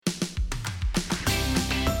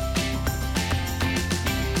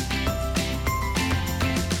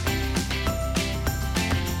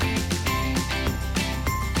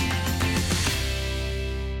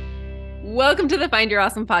Welcome to the Find Your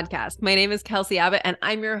Awesome podcast. My name is Kelsey Abbott, and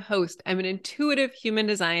I'm your host. I'm an intuitive human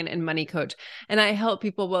design and money coach, and I help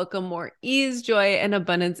people welcome more ease, joy, and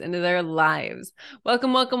abundance into their lives.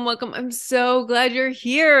 Welcome, welcome, welcome. I'm so glad you're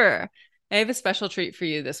here. I have a special treat for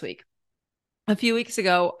you this week. A few weeks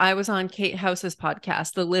ago, I was on Kate House's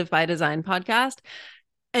podcast, the Live by Design podcast,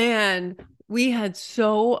 and we had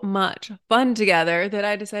so much fun together that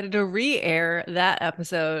I decided to re-air that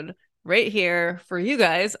episode right here for you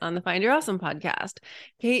guys on the Find Your Awesome podcast.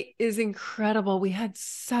 Kate is incredible. We had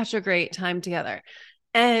such a great time together.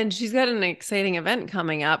 And she's got an exciting event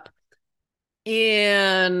coming up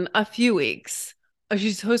in a few weeks.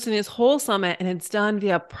 She's hosting this whole summit, and it's done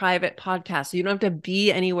via private podcast. So you don't have to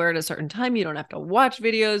be anywhere at a certain time. You don't have to watch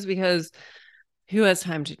videos, because who has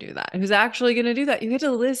time to do that? Who's actually going to do that? You get to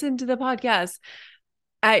listen to the podcast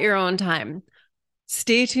at your own time.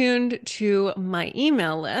 Stay tuned to my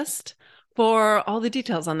email list for all the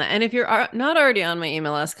details on that. And if you're not already on my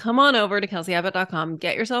email list, come on over to kelseyabbott.com,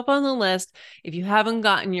 get yourself on the list. If you haven't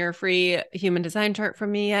gotten your free human design chart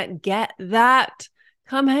from me yet, get that.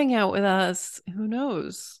 Come hang out with us. Who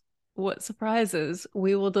knows what surprises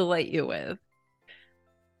we will delight you with.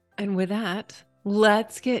 And with that,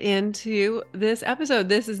 let's get into this episode.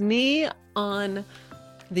 This is me on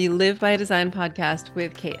the Live by Design podcast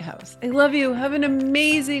with Kate House. I love you. Have an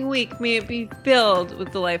amazing week. May it be filled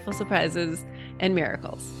with delightful surprises and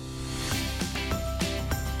miracles.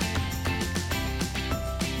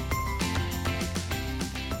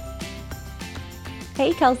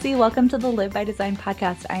 Hey, Kelsey. Welcome to the Live by Design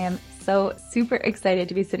podcast. I am so super excited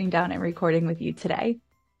to be sitting down and recording with you today.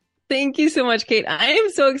 Thank you so much, Kate. I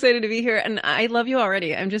am so excited to be here, and I love you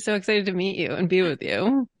already. I'm just so excited to meet you and be with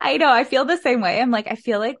you. I know. I feel the same way. I'm like, I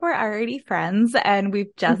feel like we're already friends and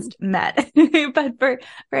we've just met. But for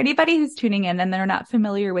anybody who's tuning in and they're not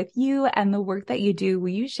familiar with you and the work that you do, will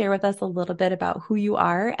you share with us a little bit about who you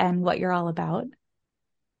are and what you're all about?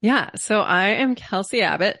 Yeah. So I am Kelsey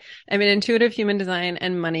Abbott. I'm an intuitive human design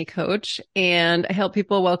and money coach, and I help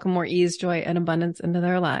people welcome more ease, joy, and abundance into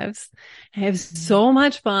their lives. I have so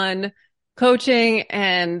much fun coaching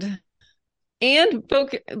and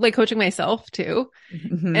coaching myself too,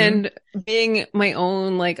 and being my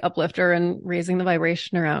own uplifter and raising the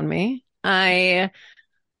vibration around me. I'm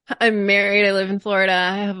married. I live in Florida.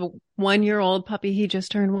 I have a 1-year-old puppy. He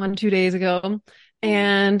just turned 1 2 days ago,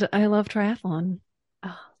 and I love triathlon.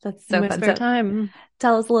 Oh, that's so fun. Spare time.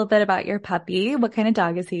 Tell us a little bit about your puppy. What kind of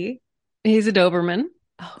dog is he? He's a Doberman.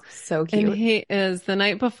 Oh, so cute. And he is, the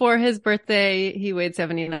night before his birthday, he weighed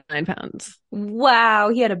 79 pounds. Wow.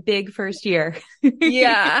 He had a big first year.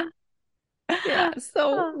 Yeah. Yeah.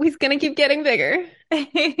 So he's going to keep getting bigger.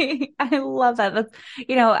 I love that. That's,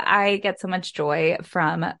 I get so much joy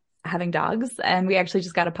from having dogs, and we actually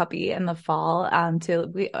just got a puppy in the fall.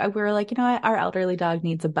 We were like, our elderly dog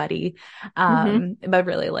needs a buddy. But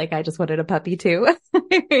really, I just wanted a puppy too.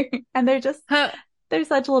 And they're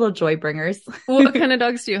such little joy bringers. What kind of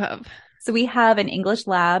dogs do you have? So we have an English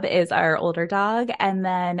Lab is our older dog. And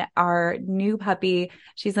then our new puppy,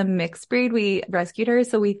 she's a mixed breed. We rescued her.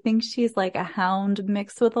 So we think she's like a hound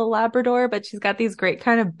mixed with a Labrador, but she's got these great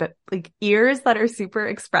kind of ears that are super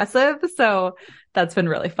expressive. So that's been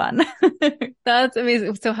really fun. That's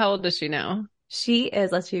amazing. So how old is she now? She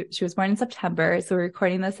was born in September. So we're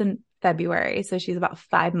recording this in February. So she's about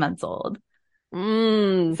 5 months old.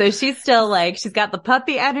 So she's still she's got the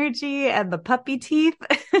puppy energy and the puppy teeth.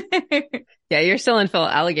 Yeah, you're still in full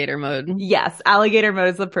alligator mode. Yes, alligator mode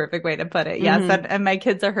is the perfect way to put it. Yes, and my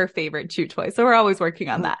kids are her favorite chew toy, so we're always working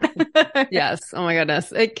on that. Yes. Oh my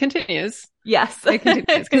goodness. It continues. Yes. It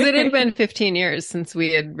continues, because it had been 15 years since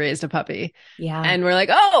we had raised a puppy. Yeah. And we're like,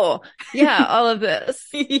 oh, yeah, all of this.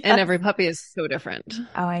 Yes. And every puppy is so different.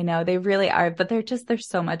 Oh, I know. They really are, but they're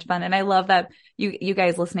so much fun. And I love that you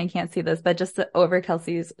guys listening can't see this, but just over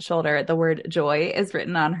Kelsey's shoulder, the word joy is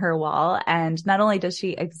written on her wall. And not only does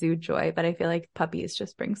she exude joy, but I feel like puppies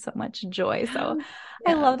just bring so much joy. So yes.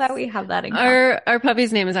 I love that we have that in common. Our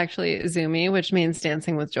puppy's name is actually Zumi, which means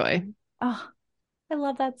dancing with joy. Oh, I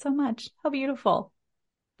love that so much. How beautiful.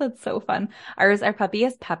 That's so fun. Our puppy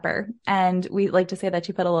is Pepper, and we like to say that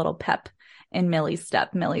she put a little pep in Millie's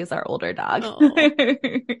step. Millie's our older dog.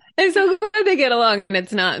 I'm so glad they get along.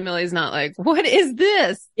 And Millie's not like, what is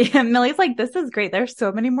this? Yeah, Millie's like, this is great. There's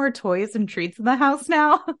so many more toys and treats in the house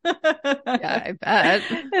now. Yeah, I bet.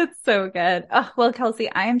 It's so good. Oh, well, Kelsey,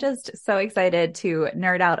 I am just so excited to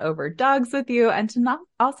nerd out over dogs with you, and to not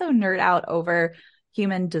also nerd out over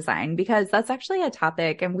human design, because that's actually a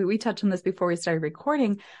topic, and we touched on this before we started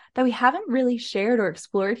recording, that we haven't really shared or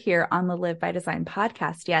explored here on the Live by Design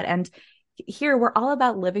podcast yet. And here we're all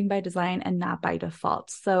about living by design and not by default.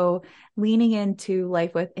 So leaning into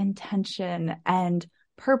life with intention and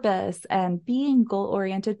purpose and being goal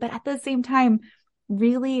oriented, but at the same time,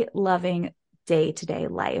 really loving day-to-day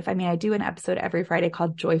life. I mean, I do an episode every Friday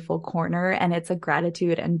called Joyful Corner, and it's a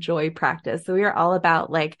gratitude and joy practice. So we are all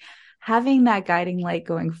about like having that guiding light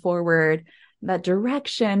going forward, that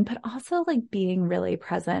direction, but also like being really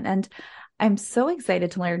present. And I'm so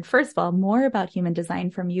excited to learn, first of all, more about human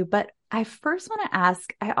design from you. But I first want to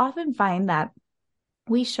ask, I often find that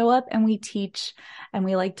we show up and we teach and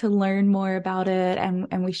we like to learn more about it,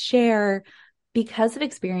 and we share because of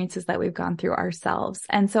experiences that we've gone through ourselves.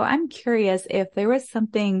 And so I'm curious if there was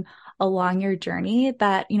something along your journey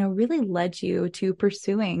that, really led you to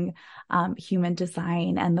pursuing human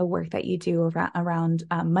design and the work that you do around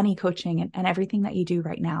money coaching and everything that you do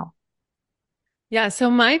right now. Yeah. So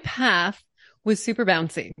my path was super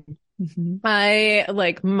bouncy. Mm-hmm.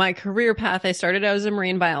 My career path, I started out as a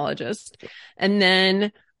marine biologist, and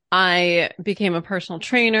then I became a personal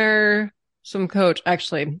trainer, swim coach.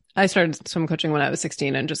 Actually, I started swim coaching when I was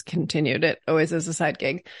 16 and just continued it always as a side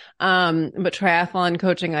gig. But triathlon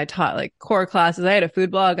coaching, I taught like core classes. I had a food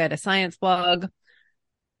blog, I had a science blog,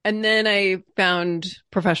 and then I found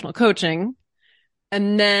professional coaching.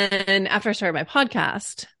 And then after I started my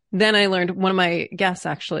podcast, then I learned, one of my guests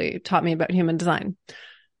actually taught me about human design.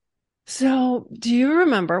 So do you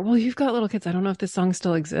remember, well, you've got little kids. I don't know if this song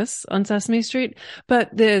still exists on Sesame Street, but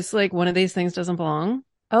this, like, one of these things doesn't belong.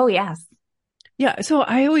 Oh, yes. Yeah. So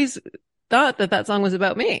I always thought that song was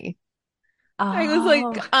about me. Oh. I was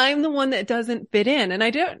like, I'm the one that doesn't fit in. And I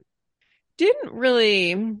didn't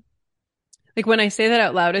really, like, when I say that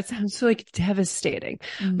out loud, it sounds so like devastating,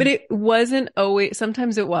 but it wasn't always,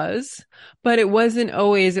 sometimes it was, but it wasn't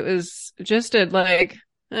always. It was just I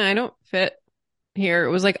don't fit here. It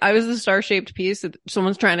was like I was the star-shaped piece that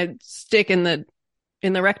someone's trying to stick in the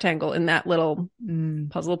rectangle in that little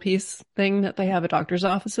puzzle piece thing that they have at doctor's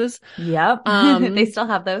offices. Yep. They still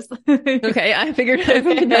have those. Okay. I figured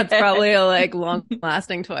that's probably a like long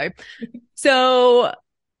lasting toy. So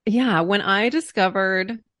yeah, when I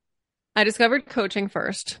discovered coaching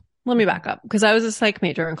first. Let me back up, because I was a psych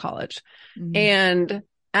major in college. And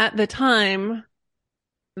at the time,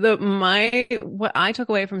 what I took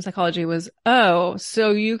away from psychology was, oh,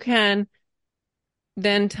 so you can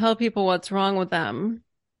then tell people what's wrong with them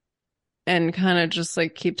and kind of just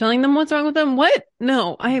like keep telling them what's wrong with them. What?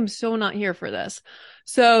 No, I am so not here for this.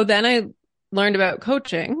 So then I learned about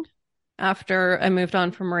coaching after I moved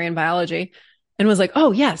on from marine biology and was like,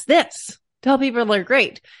 oh yes, this. Tell people they're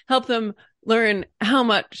great. Help them learn how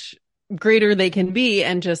much greater they can be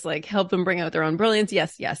and just like help them bring out their own brilliance.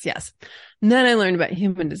 Yes, yes, yes. And then I learned about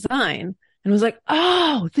human design and was like,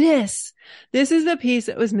 oh, this is the piece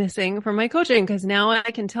that was missing from my coaching. Because now I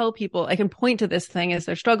can tell people, I can point to this thing as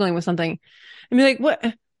they're struggling with something and be like, what?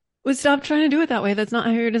 Well, stop trying to do it that way. That's not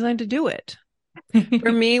how you're designed to do it.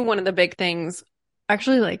 For me, one of the big things,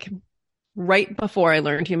 actually, like right before I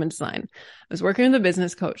learned human design, I was working with a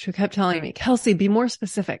business coach who kept telling me, Kelsey, be more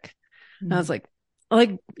specific. And I was like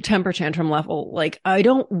temper tantrum level. Like, I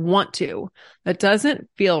don't want to. That doesn't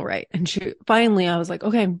feel right. And finally, I was like,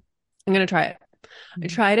 okay, I'm going to try it. I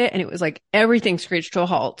tried it and it was like everything screeched to a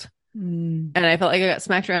halt. And I felt like I got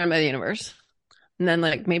smacked around by the universe. And then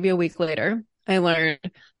like maybe a week later, I learned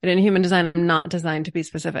that in human design, I'm not designed to be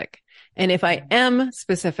specific. And if I am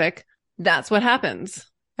specific, that's what happens.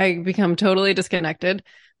 I become totally disconnected,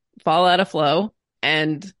 fall out of flow,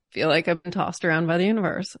 and feel like I've been tossed around by the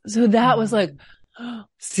universe. So that was like, oh,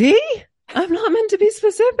 see, I'm not meant to be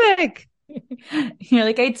specific. You're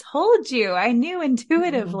like, I told you, I knew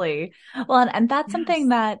intuitively. Well, and that's something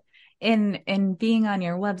that in being on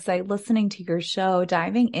your website, listening to your show,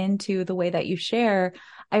 diving into the way that you share,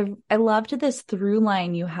 I loved this through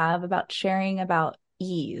line you have about sharing about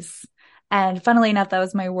ease. And funnily enough, that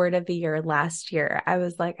was my word of the year last year. I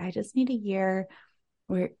was like, I just need a year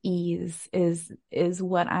where ease is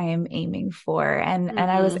what I am aiming for. And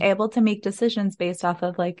I was able to make decisions based off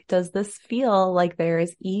of like, does this feel like there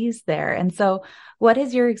is ease there? And so what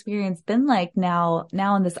has your experience been like now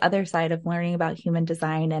on this other side of learning about human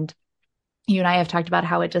design? And you and I have talked about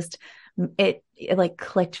how it like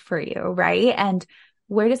clicked for you, right? And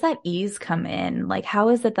where does that ease come in? Like, how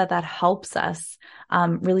is it that helps us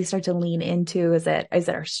really start to lean into? Is it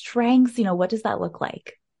our strengths? What does that look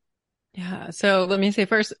like? Yeah. So let me say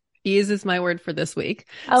first, ease is my word for this week.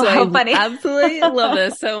 Oh, so how I funny. Absolutely love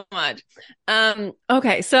this so much.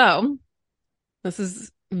 Okay. So this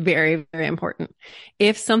is very, very important.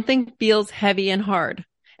 If something feels heavy and hard,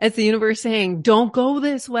 it's the universe saying, don't go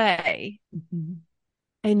this way.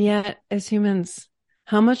 And yet as humans,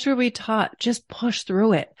 How much are we taught? Just push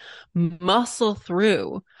through it, muscle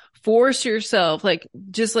through, force yourself, like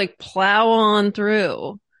just like plow on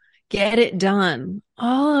through, get it done.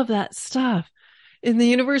 All of that stuff. And the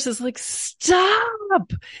universe is like,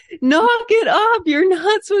 stop, knock it up. You're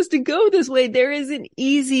not supposed to go this way. There is an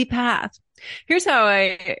easy path. Here's how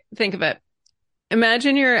I think of it.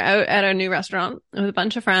 Imagine you're out at a new restaurant with a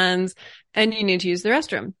bunch of friends and you need to use the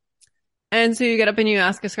restroom. And so you get up and you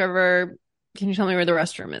ask a server, can you tell me where the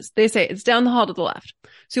restroom is? They say it's down the hall to the left.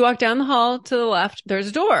 So you walk down the hall to the left. There's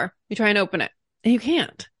a door. You try and open it and you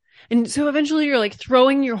can't. And so eventually you're like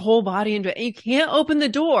throwing your whole body into it and you can't open the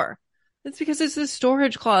door. That's because it's a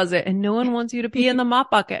storage closet and no one wants you to pee in the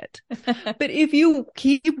mop bucket. But if you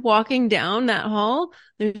keep walking down that hall,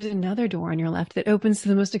 there's another door on your left that opens to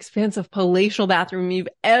the most expansive palatial bathroom you've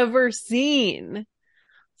ever seen.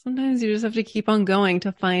 Sometimes you just have to keep on going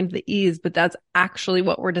to find the ease, but that's actually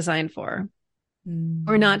what we're designed for.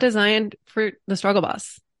 We're not designed for the struggle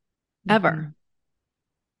bus ever.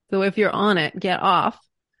 So if you're on it, get off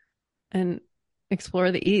and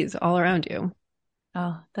explore the ease all around you.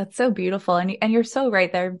 Oh, that's so beautiful. And you're so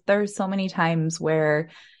right. There's so many times where,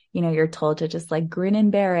 you're told to just like grin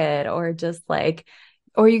and bear it, or just like,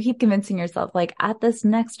 or you keep convincing yourself like at this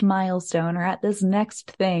next milestone or at this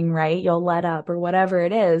next thing, right, you'll let up or whatever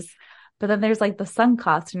it is. But then there's like the sunk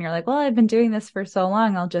cost and you're like, well, I've been doing this for so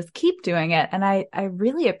long, I'll just keep doing it. And I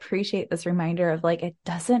really appreciate this reminder of like, it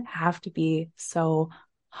doesn't have to be so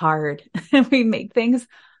hard. We make things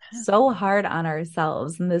so hard on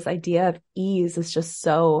ourselves. And this idea of ease is just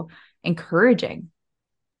so encouraging.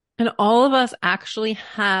 And all of us actually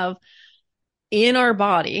have in our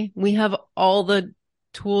body, we have all the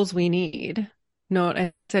tools we need. No,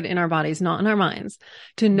 I said in our bodies, not in our minds,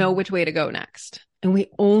 to know which way to go next. And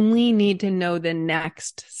we only need to know the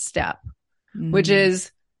next step, which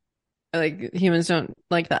is like humans don't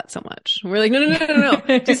like that so much. We're like,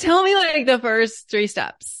 no. Just tell me like the first 3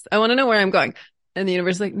 steps. I want to know where I'm going. And the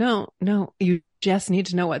universe is like, no, you just need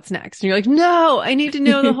to know what's next. And you're like, no, I need to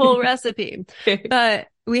know the whole recipe. But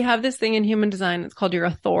we have this thing in human design. It's called your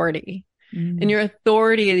authority. And your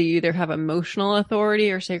authority, you either have emotional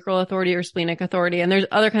authority or sacral authority or splenic authority. And there's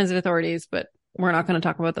other kinds of authorities, but we're not going to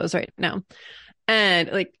talk about those right now. And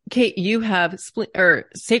like Kate, you have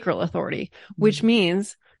sacral authority, which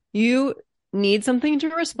means you need something to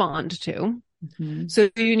respond to. So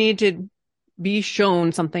you need to be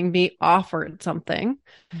shown something, be offered something.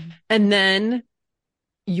 And then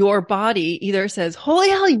your body either says, holy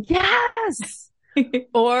hell, yes.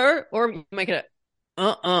 or you might get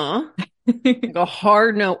like a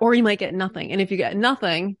hard no, or you might get nothing. And if you get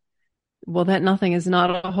nothing, well, that nothing is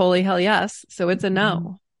not a holy hell yes. So it's a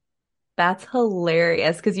no. That's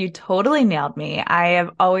hilarious because you totally nailed me. I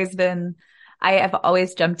have always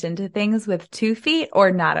jumped into things with 2 feet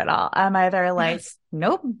or not at all. I'm either like,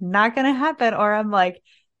 nope, not going to happen. Or I'm like,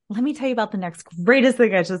 let me tell you about the next greatest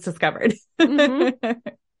thing I just discovered.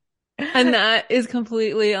 And that is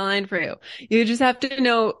completely aligned for you. You just have to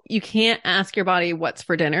know, you can't ask your body what's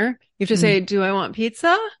for dinner. You have to say, do I want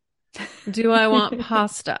pizza? Do I want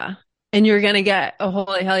pasta? And you're going to get a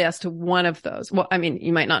holy hell yes to one of those. Well, I mean,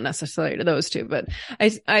 you might not necessarily to those 2, but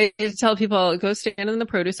I tell people, go stand in the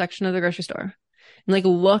produce section of the grocery store and like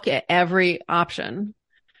look at every option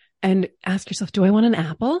and ask yourself, do I want an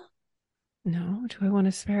apple? No. Do I want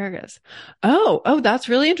asparagus? Oh, that's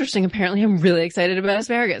really interesting. Apparently I'm really excited about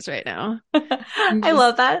asparagus right now. I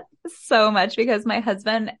love that so much because my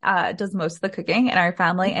husband does most of the cooking in our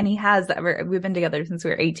family, and we've been together since we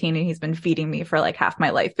were 18, and he's been feeding me for like half my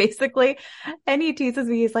life basically. And he teases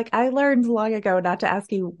me, he's like, I learned long ago not to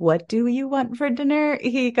ask you, what do you want for dinner?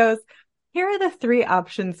 He goes, here are the 3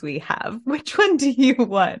 options we have. Which one do you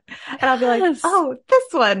want? And I'll be like, oh, this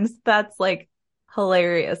one. That's like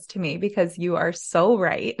hilarious to me because you are so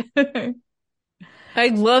right. I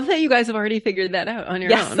love that you guys have already figured that out on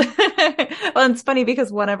your own. Well, it's funny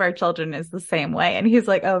because one of our children is the same way. And he's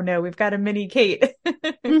like, oh no, we've got a mini Kate.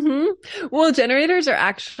 Well, generators are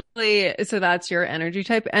actually, so that's your energy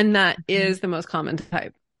type. And that is the most common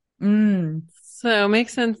type. So it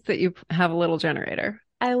makes sense that you have a little generator.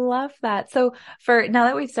 I love that. So for now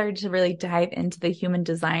that we've started to really dive into the human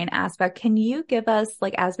design aspect, can you give us,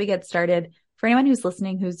 like, as we get started, for anyone who's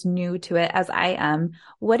listening, who's new to it, as I am,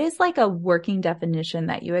 what is like a working definition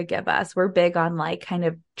that you would give us? We're big on like kind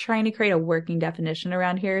of trying to create a working definition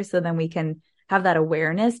around here so then we can have that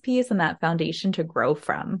awareness piece and that foundation to grow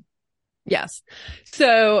from. Yes.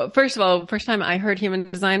 So first of all, first time I heard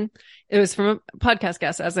human design, it was from a podcast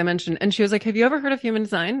guest, as I mentioned. And she was like, have you ever heard of human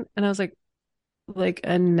design? And I was like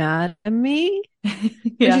anatomy? And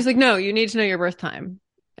she's like, no, you need to know your birth time.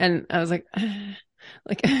 And I was like,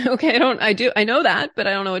 Like, okay, I know that, but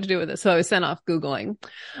I don't know what to do with it. So I was sent off Googling.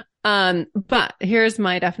 But here's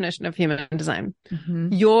my definition of human design.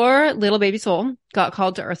 Mm-hmm. Your little baby soul got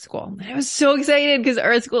called to Earth School. And I was so excited because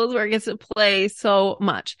Earth School is where it gets to play so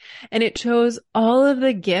much. And it chose all of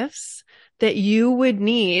the gifts that you would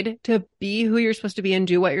need to be who you're supposed to be and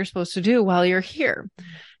do what you're supposed to do while you're here.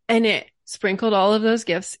 And it sprinkled all of those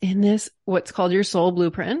gifts in this, what's called your soul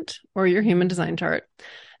blueprint or your human design chart.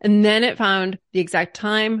 And then it found the exact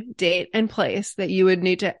time, date, and place that you would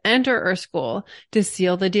need to enter Earth School to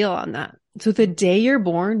seal the deal on that. So the day you're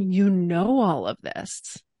born, you know all of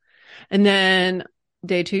this. And then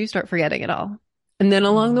day 2, you start forgetting it all. And then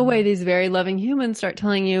along the way, these very loving humans start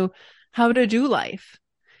telling you how to do life.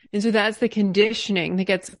 And so that's the conditioning that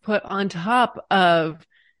gets put on top of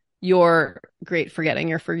your great forgetting.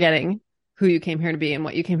 You're forgetting who you came here to be and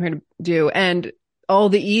what you came here to do and all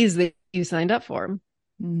the ease that you signed up for.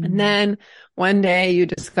 And then one day you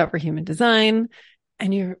discover human design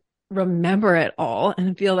and you remember it all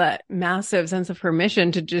and feel that massive sense of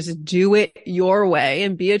permission to just do it your way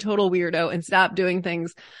and be a total weirdo and stop doing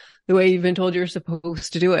things the way you've been told you're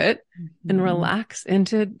supposed to do it and relax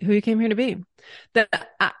into who you came here to be. The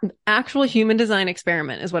actual human design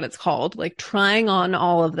experiment is what it's called, like trying on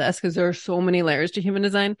all of this because there are so many layers to human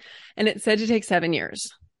design. And it's said to take 7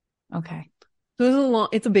 years. Okay. So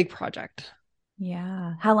it's a big project.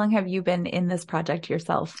 Yeah. How long have you been in this project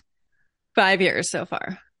yourself? 5 years so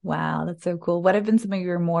far. Wow, that's so cool. What have been some of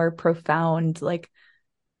your more profound, like,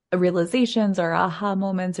 realizations or aha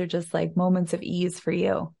moments or just like moments of ease for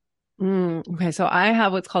you? Okay, so I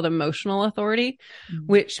have what's called emotional authority,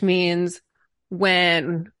 which means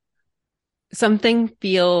when something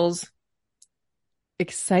feels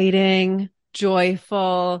exciting,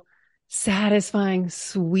 joyful, satisfying,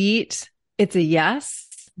 sweet, it's a yes.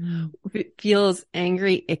 If it feels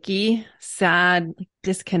angry, icky, sad,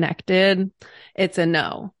 disconnected, it's a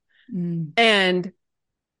no. And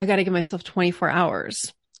I got to give myself 24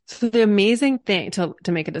 hours. So the amazing thing to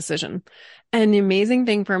make a decision, and the amazing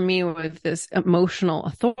thing for me with this emotional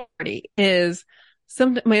authority is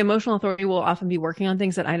my emotional authority will often be working on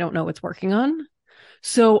things that I don't know it's working on.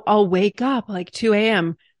 So I'll wake up like 2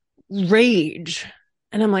 a.m., rage.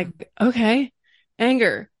 And I'm like, okay,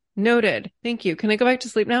 anger. Noted. Thank you. Can I go back to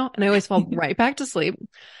sleep now? And I always fall right back to sleep.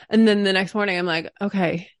 And then the next morning I'm like,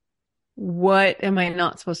 okay, what am I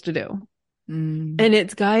not supposed to do? And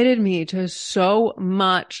it's guided me to so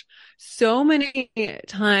many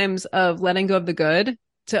times of letting go of the good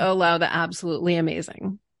to allow the absolutely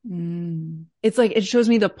amazing. It's like, it shows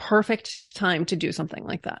me the perfect time to do something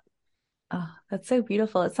like that. Oh, that's so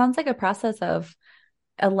beautiful. It sounds like a process of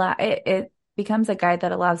it becomes a guide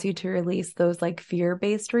that allows you to release those like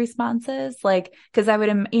fear-based responses. Like, cause I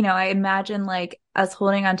imagine like us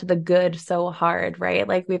holding on to the good so hard, right?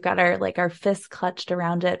 Like we've got our fists clutched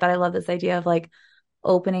around it. But I love this idea of like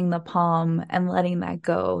opening the palm and letting that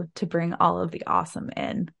go to bring all of the awesome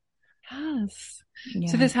in. Yes.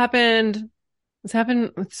 Yeah. So this happened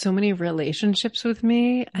with so many relationships with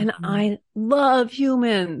me, and I love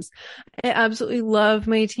humans. I absolutely love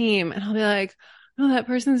my team. And I'll be like, oh, that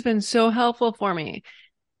person's been so helpful for me.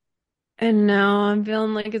 And now I'm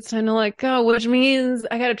feeling like it's time to let go, which means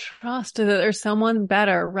I got to trust that there's someone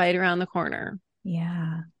better right around the corner.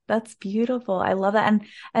 Yeah, that's beautiful. I love that.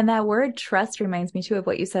 And that word trust reminds me too of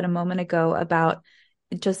what you said a moment ago about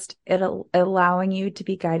just it allowing you to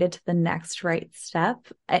be guided to the next right step.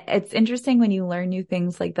 It's interesting when you learn new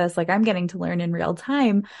things like this, like I'm getting to learn in real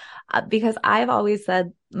time, because I've always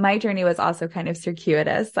said my journey was also kind of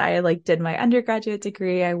circuitous. I like did my undergraduate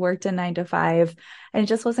degree. I worked a 9 to 5 and it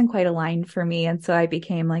just wasn't quite aligned for me. And so I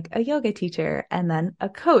became like a yoga teacher and then a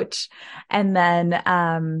coach. And then,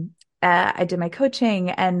 I did my coaching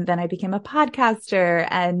and then I became a podcaster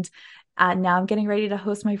and now I'm getting ready to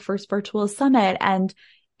host my first virtual summit. And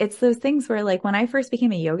it's those things where like, when I first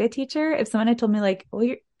became a yoga teacher, if someone had told me like, well,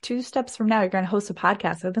 you're 2 steps from now, you're going to host a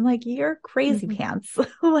podcast, I've been like, you're crazy pants.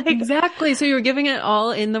 Like, exactly. So you were giving it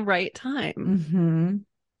all in the right time.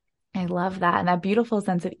 I love that. And that beautiful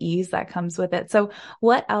sense of ease that comes with it. So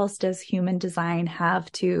what else does human design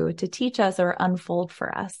have to teach us or unfold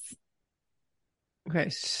for us? Okay.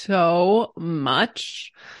 So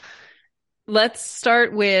much. Let's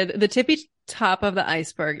start with the tippy top of the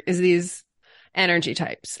iceberg is these energy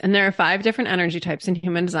types. And there are 5 different energy types in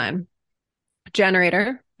human design.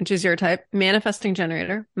 Generator, which is your type, manifesting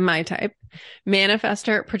generator, my type,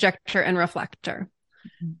 manifestor, projector, and reflector.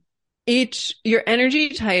 Your energy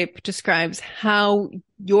type describes how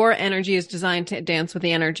your energy is designed to dance with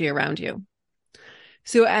the energy around you.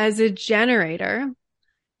 So as a generator,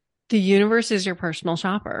 the universe is your personal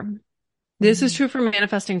shopper. This is true for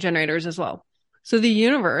manifesting generators as well. So the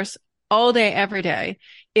universe all day, every day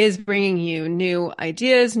is bringing you new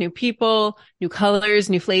ideas, new people, new colors,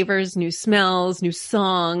 new flavors, new smells, new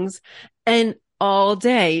songs. And all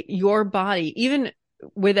day, your body, even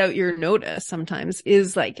without your notice sometimes,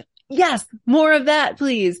 is like, yes, more of that,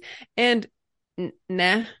 please. And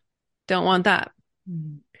nah, don't want that.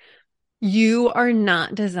 You are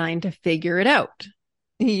not designed to figure it out.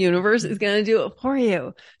 The universe is going to do it for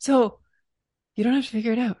you. So you don't have to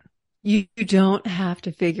figure it out. You don't have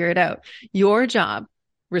to figure it out. Your job,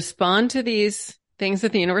 respond to these things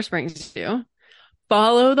that the universe brings you.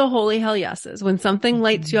 Follow the holy hell yeses. When something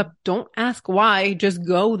lights you up, don't ask why, just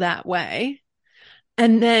go that way.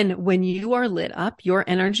 And then when you are lit up, your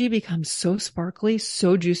energy becomes so sparkly,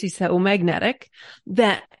 so juicy, so magnetic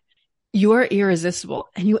that you are irresistible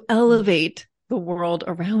and you elevate the world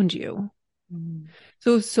around you.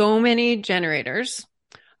 So many generators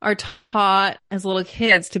are taught as little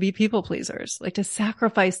kids to be people pleasers, like to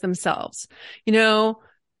sacrifice themselves.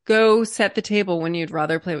 Go set the table when you'd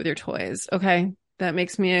rather play with your toys. Okay, that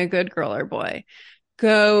makes me a good girl or boy.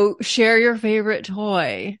 Go share your favorite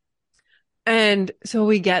toy. And so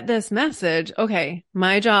we get this message, okay,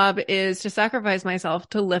 my job is to sacrifice myself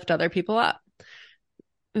to lift other people up.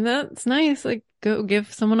 And that's nice. Like, go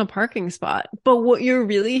give someone a parking spot. But what you're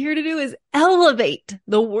really here to do is elevate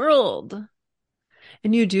the world.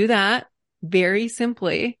 And you do that very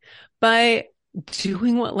simply by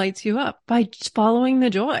doing what lights you up, by following the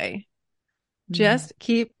joy. Just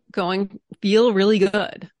keep going. Feel really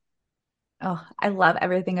good. Oh, I love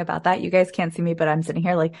everything about that. You guys can't see me, but I'm sitting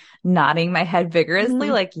here like nodding my head vigorously,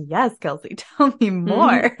 like, yes, Kelsey, tell me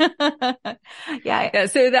more. Yeah.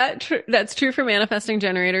 So that's true for manifesting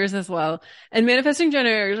generators as well. And manifesting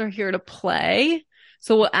generators are here to play.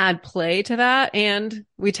 So we'll add play to that. And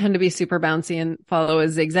we tend to be super bouncy and follow a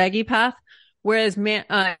zigzaggy path. Whereas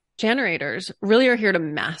generators really are here to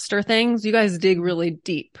master things. You guys dig really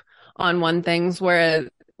deep on one thing, whereas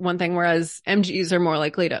MGs are more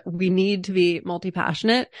likely we need to be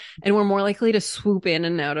multi-passionate, and we're more likely to swoop in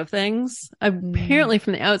and out of things. Apparently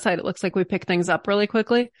from the outside, it looks like we pick things up really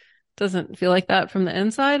quickly. Doesn't feel like that from the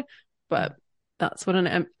inside, but that's what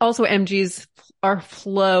also MGs, our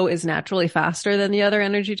flow is naturally faster than the other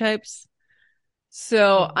energy types.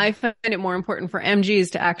 So I find it more important for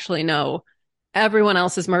MGs to actually know everyone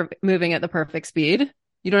else is moving at the perfect speed.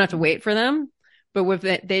 You don't have to wait for them. But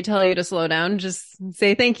if they tell you to slow down, just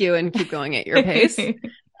say thank you and keep going at your pace.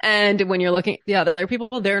 And when you're looking at the other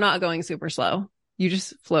people, they're not going super slow. You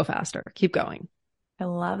just flow faster. Keep going. I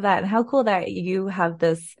love that. And how cool that you have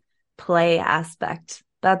this play aspect.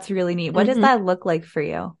 That's really neat. What does that look like for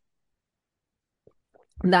you?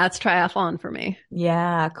 That's triathlon for me.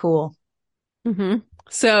 Yeah, cool.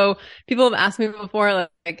 So people have asked me before,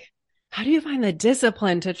 like, how do you find the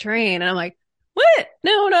discipline to train? And I'm like, what?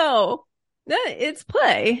 No. It's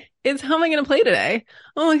play. It's how am I going to play today?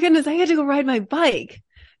 Oh my goodness, I had to go ride my bike.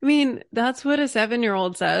 I mean, that's what a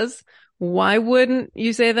 7-year-old says. Why wouldn't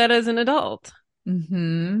you say that as an adult?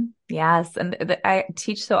 Yes. And I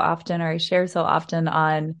teach so often, or I share so often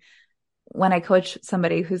on when I coach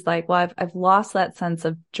somebody who's like, well, I've lost that sense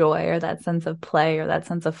of joy or that sense of play or that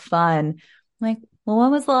sense of fun. I'm like, well,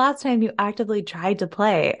 when was the last time you actively tried to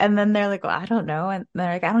play? And then they're like, well, I don't know. And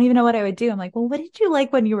they're like, I don't even know what I would do. I'm like, well, what did you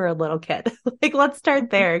like when you were a little kid? Like, let's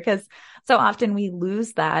start there. Because so often we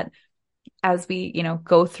lose that as we,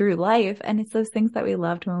 go through life. And it's those things that we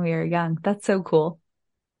loved when we were young. That's so cool.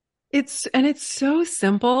 It's so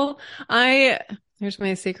simple. Here's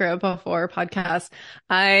my secret before podcast.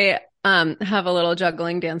 I have a little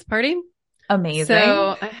juggling dance party. Amazing.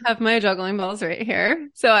 So I have my juggling balls right here.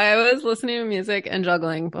 So I was listening to music and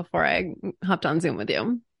juggling before I hopped on Zoom with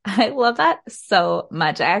you. I love that so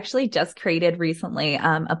much. I actually just created recently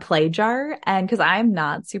a play jar, and because I'm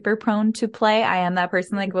not super prone to play, I am that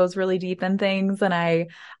person that goes really deep in things, and I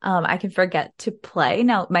can forget to play.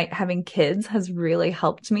 Now, having kids has really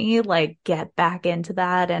helped me like get back into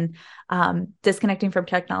that, and disconnecting from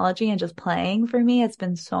technology and just playing for me, it's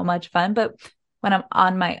been so much fun. But when I'm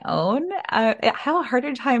on my own, I have a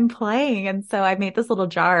harder time playing. And so I made this little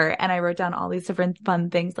jar and I wrote down all these different fun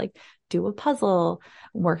things, like do a puzzle,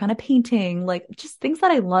 work on a painting, like just things that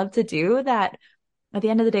I love to do, that at the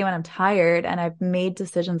end of the day, when I'm tired and I've made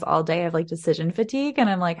decisions all day, I have like decision fatigue, and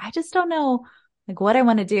I'm like, I just don't know like what I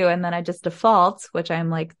want to do. And then I just default, which I'm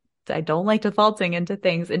like, I don't like defaulting into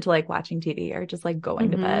things, into like watching TV or just like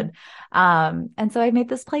going to bed. And so I made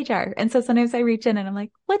this play jar. And so sometimes I reach in and I'm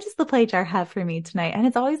like, what does the play jar have for me tonight? And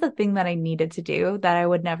it's always the thing that I needed to do that I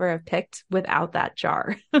would never have picked without that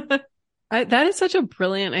jar. That is such a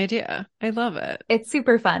brilliant idea. I love it. It's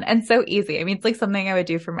super fun and so easy. I mean, it's like something I would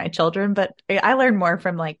do for my children, but I learn more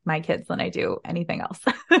from like my kids than I do anything else.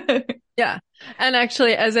 Yeah. And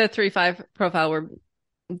actually, as a 3-5 profile, we're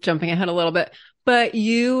jumping ahead a little bit, but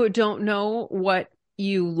you don't know what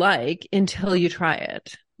you like until you try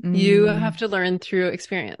it. You have to learn through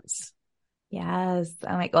experience. Yes.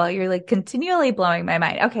 I'm like, well, you're like continually blowing my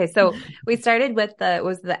mind. Okay. So we started with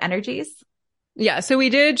the energies. Yeah. So we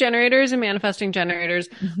did generators and manifesting generators.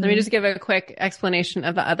 Let me Mhm. just give a quick explanation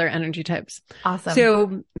of the other energy types. Awesome.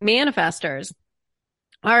 So manifestors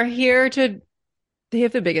are here they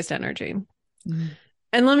have the biggest energy. Mm.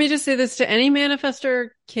 And let me just say this to any manifestor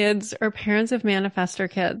kids or parents of manifestor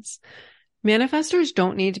kids. Manifestors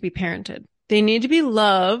don't need to be parented. They need to be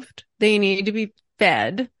loved. They need to be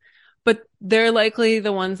fed, but they're likely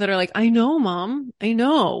the ones that are like, I know, mom, I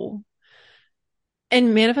know.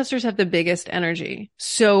 And manifestors have the biggest energy.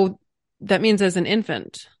 So that means as an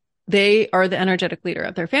infant, they are the energetic leader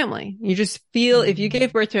of their family. You just feel, if you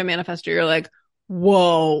gave birth to a manifestor, you're like,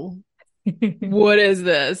 whoa, what is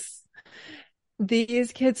this?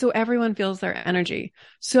 These kids, so everyone feels their energy.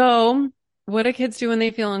 So what do kids do when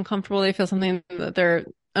they feel uncomfortable? They feel something that they're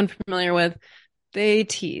unfamiliar with. They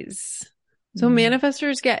tease. So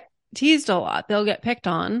manifestors get teased a lot. They'll get picked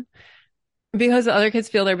on because the other kids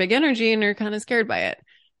feel their big energy and are kind of scared by it.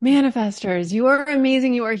 Manifestors, you are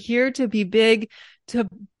amazing. You are here to be big, to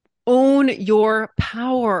own your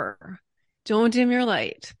power. Don't dim your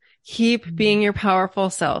light. Keep being your powerful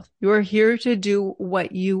self. You are here to do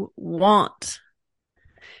what you want,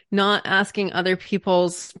 not asking other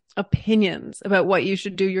people's opinions about what you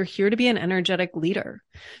should do. You're here to be an energetic leader.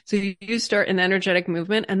 So you start an energetic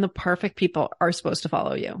movement and the perfect people are supposed to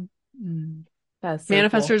follow you. That's so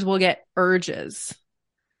Manifestors cool. will get urges.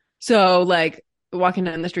 So like walking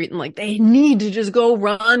down the street and like, they need to just go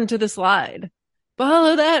run to the slide.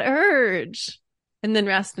 Follow that urge and then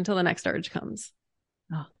rest until the next urge comes.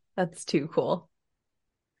 Oh, that's too cool.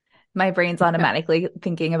 My brain's automatically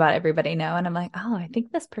thinking about everybody now. And I'm like, oh, I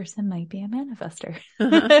think this person might be a manifester.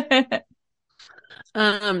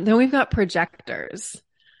 Then we've got projectors.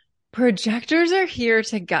 Projectors are here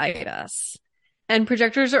to guide us. And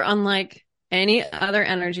projectors are unlike any other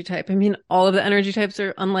energy type. I mean, all of the energy types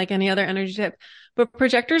are unlike any other energy type, but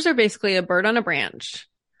projectors are basically a bird on a branch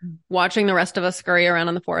watching the rest of us scurry around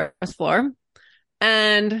on the forest floor,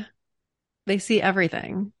 and they see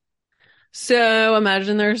everything. So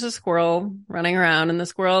imagine there's a squirrel running around and the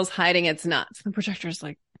squirrel's hiding its nuts. The projector's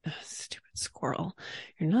like, stupid squirrel,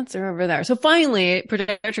 your nuts are over there. So finally,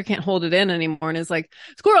 projector can't hold it in anymore and is like,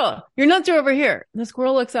 squirrel, your nuts are over here. And the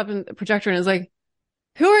squirrel looks up at the projector and is like,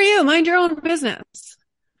 who are you? Mind your own business.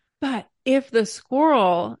 But if the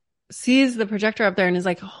squirrel sees the projector up there and is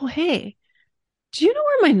like, oh, hey, do you know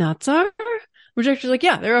where my nuts are? Projector's like,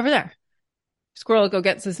 yeah, they're over there. Squirrel goes and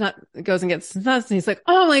gets his nuts, and he's like,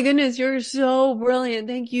 oh my goodness, you're so brilliant.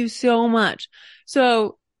 Thank you so much.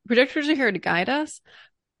 So projectors are here to guide us,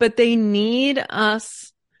 but they need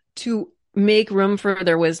us to make room for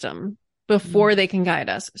their wisdom before they can guide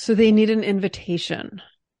us. So they need an invitation.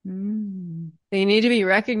 They need to be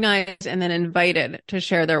recognized and then invited to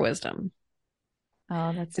share their wisdom.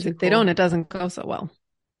 Oh, that's too If cool. they don't, it doesn't go so well.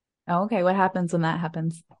 Oh, okay. What happens when that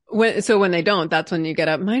happens? When they don't, that's when you get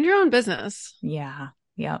up, mind your own business. Yeah.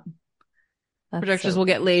 Yep. That's Projectors so will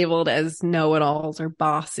get labeled as know-it-alls or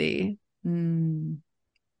bossy,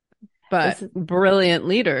 but brilliant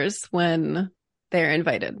leaders when they're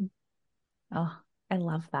invited. Oh, I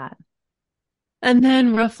love that. And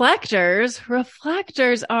then reflectors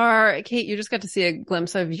are, Kate, you just got to see a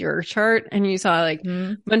glimpse of your chart and you saw like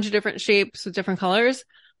a bunch of different shapes with different colors.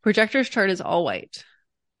 Projector's chart is all white.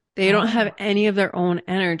 They don't have any of their own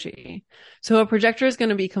energy. So a projector is going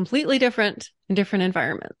to be completely different in different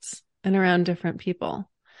environments and around different people.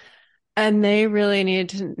 And they really need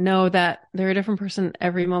to know that they're a different person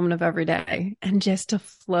every moment of every day and just to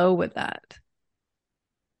flow with that.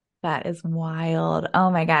 That is wild.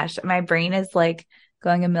 Oh my gosh. My brain is like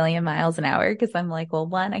going a million miles an hour because I'm like, well,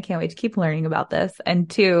 one, I can't wait to keep learning about this. And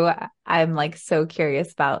two, I'm like so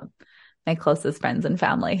curious about my closest friends and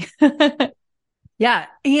family. Yeah.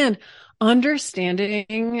 And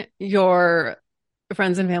understanding your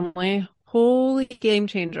friends and family, holy game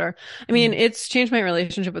changer. I mean, it's changed my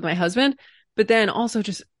relationship with my husband, but then also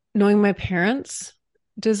just knowing my parents'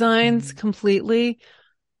 designs completely.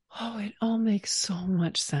 Oh, it all makes so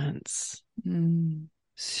much sense.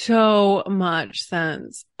 So much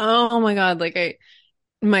sense. Oh my God. Like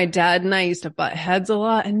my dad and I used to butt heads a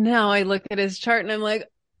lot. And now I look at his chart and I'm like,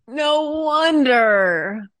 no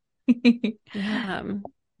wonder. Yeah.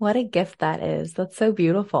 What a gift that is. That's so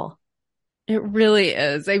beautiful. It really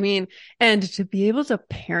is. I mean, and to be able to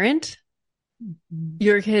parent Mhm.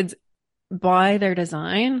 your kids by their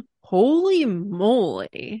design, holy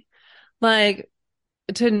moly. Like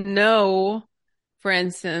to know, for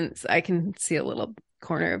instance, I can see a little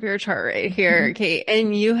corner of your chart right here, Kate,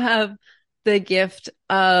 and you have the gift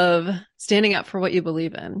of standing up for what you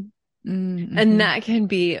believe in. And Mm-hmm. that can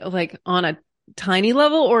be like on a tiny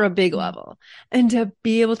level or a big level. And to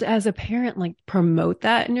be able to, as a parent, like promote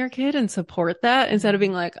that in your kid and support that instead of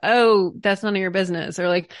being like, oh, that's none of your business. Or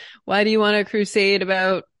like, why do you want to crusade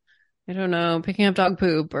about, I don't know, picking up dog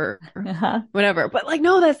poop or Uh-huh. whatever? But like,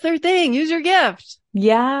 no, that's their thing. Use your gift.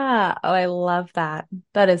 Yeah. Oh, I love that.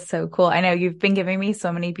 That is so cool. I know you've been giving me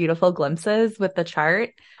so many beautiful glimpses with the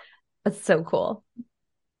chart. That's so cool.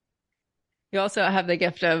 You also have the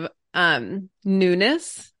gift of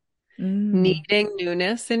newness, Mm. needing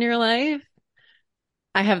newness in your life.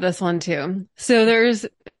 I have this one too. So there's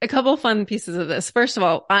a couple fun pieces of this. First of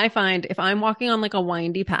all, I find if I'm walking on like a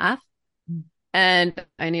windy path and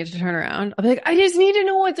I need to turn around, I'll be like, I just need to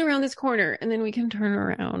know what's around this corner and then we can turn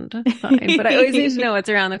around. Fine. But I always need to know what's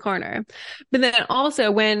around the corner. But then also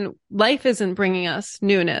when life isn't bringing us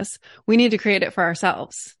newness, we need to create it for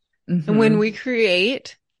ourselves. And when Hmm. we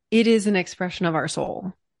create, it is an expression of our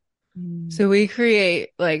soul. Mm. So we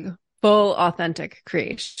create like full authentic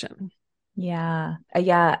creation. Yeah.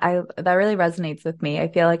 Yeah. That really resonates with me. I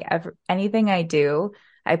feel like anything I do,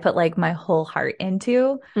 I put like my whole heart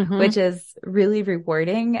into, which Mm-hmm. is really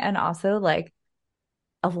rewarding and also like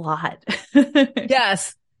a lot.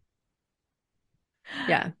 Yes.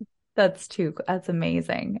 Yeah. That's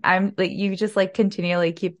amazing. I'm like, you just like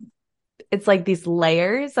continually keep, it's like these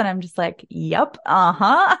layers and I'm just like, yep,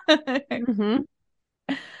 uh-huh. Mm-hmm.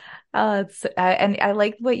 And I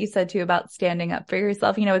like what you said too about standing up for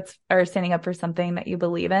yourself. It's or standing up for something that you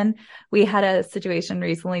believe in. We had a situation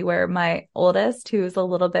recently where my oldest, who's a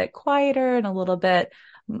little bit quieter and a little bit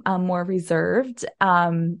more reserved,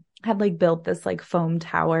 had like built this like foam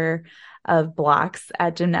tower of blocks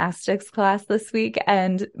at gymnastics class this week.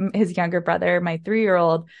 And his younger brother, my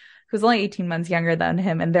 3-year-old, who's only 18 months younger than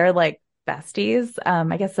him, and they're like besties.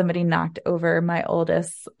 I guess somebody knocked over my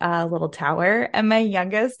oldest little tower, and my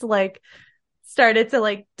youngest like started to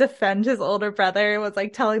like defend his older brother, was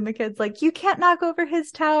like telling the kids like, you can't knock over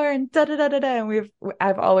his tower and da da da da da. And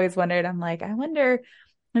I've always wondered, I'm like, I wonder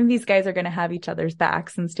if these guys are going to have each other's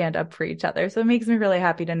backs and stand up for each other. So it makes me really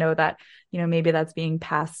happy to know that, maybe that's being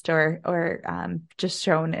passed or just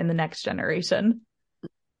shown in the next generation.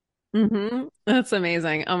 Mm-hmm. That's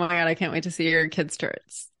amazing. Oh my God, I can't wait to see your kids'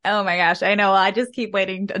 turrets. Oh my gosh. I know. I just keep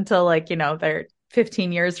waiting until like, they're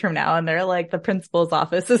 15 years from now and they're like the principal's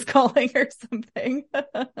office is calling or something.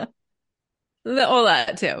 All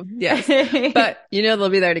that too. Yes. But they'll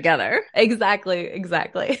be there together. Exactly.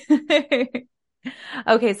 Exactly.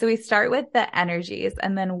 Okay. So we start with the energies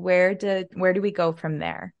and then where do we go from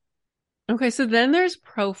there? Okay, so then there's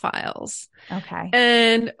profiles. Okay.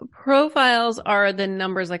 And profiles are the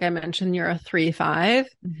numbers, like I mentioned, you're a 3-5.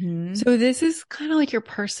 Mm-hmm. So this is kind of like your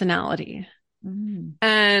personality. Mm-hmm.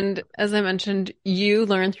 And as I mentioned, you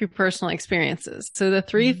learn through personal experiences. So the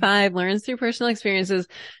 3-5 learns through personal experiences.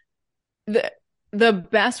 The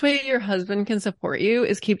best way your husband can support you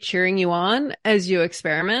is keep cheering you on as you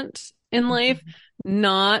experiment in life,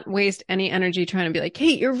 not waste any energy trying to be like,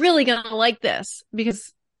 Kate, you're really going to like this,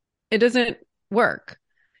 because it doesn't work.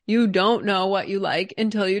 You don't know what you like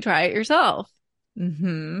until you try it yourself.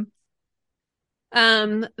 Mm-hmm.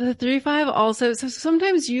 The 3-5 also, so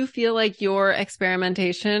sometimes you feel like your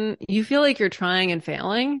experimentation, you feel like you're trying and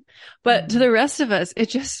failing, but to the rest of us, it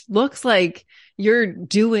just looks like you're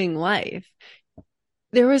doing life.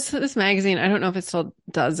 There was this magazine, I don't know if it still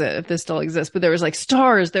does it, if this still exists, but there was like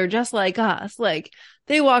stars, they're just like us. Like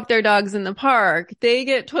they walk their dogs in the park, they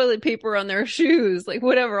get toilet paper on their shoes, like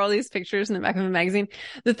whatever, all these pictures in the back of the magazine.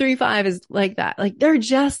 The 3-5 is like that. Like they're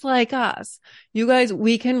just like us. You guys,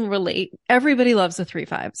 we can relate. Everybody loves the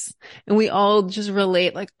 3-5s. And we all just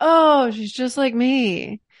relate like, oh, she's just like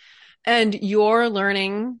me. And your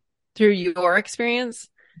learning through your experience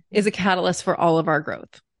is a catalyst for all of our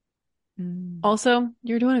growth. Mm-hmm. Also,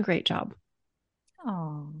 you're doing a great job.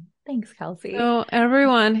 Oh, thanks, Kelsey. So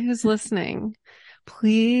everyone who's listening,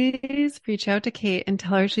 please reach out to Kate and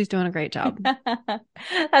tell her she's doing a great job. That's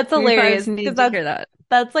 3-5s hilarious because need to that's hear that.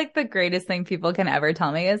 that's like the greatest thing people can ever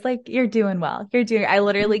tell me is like, you're doing well. I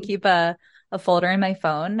literally Mhm. keep a folder in my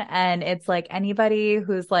phone and it's like anybody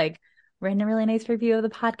who's like written a really nice review of the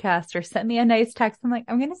podcast or sent me a nice text. I'm like,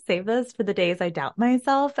 I'm going to save this for the days I doubt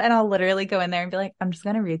myself. And I'll literally go in there and be like, I'm just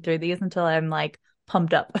going to read through these until I'm like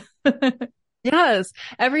pumped up. Yes.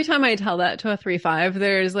 Every time I tell that to a 3-5,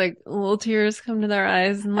 there's like little tears come to their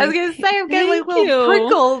eyes and I was like, gonna say I'm getting like thank little you.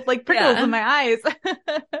 prickles, like prickles in Yeah. my eyes.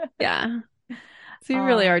 Yeah. So you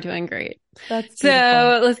really are Oh, doing great. that's beautiful.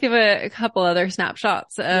 So let's give a couple other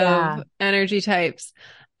snapshots of Yeah. energy types.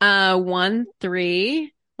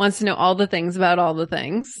 1-3 wants to know all the things about all the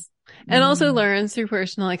things and also Mm. learns through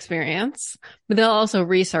personal experience, but they'll also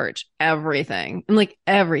research everything and like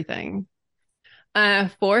everything.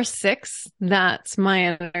 4-6, that's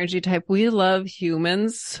my energy type. We love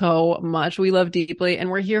humans so much. We love deeply, and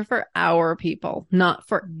we're here for our people, not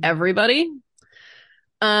for Mm. everybody.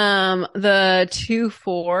 The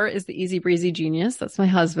 2-4 is the easy breezy genius. That's my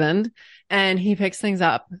husband. And he picks things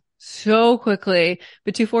up so quickly,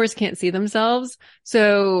 but 2-4s can't see themselves.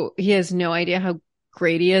 So he has no idea how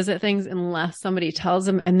great he is at things unless somebody tells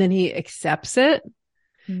him, and then he accepts it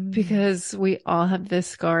Mm. because we all have this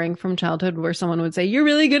scarring from childhood where someone would say, "You're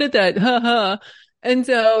really good at that." Ha ha. And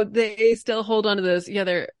so they still hold on to this.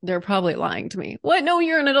 Yeah, they're probably lying to me. What? No,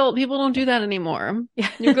 you're an adult. People don't do that anymore.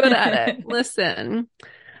 You're good at it. Yeah. Listen.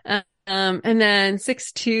 And then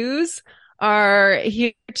 6-2s are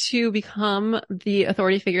here to become the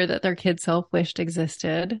authority figure that their kid self wished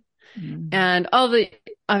existed. Mm. And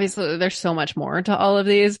obviously there's so much more to all of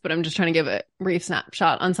these, but I'm just trying to give a brief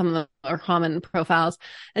snapshot on some of the more common profiles.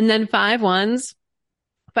 And then 5-1s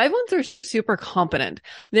are super competent.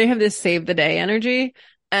 They have this save the day energy.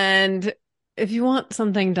 And if you want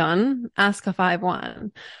something done, ask a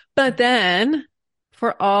 5-1. But then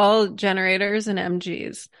for all generators and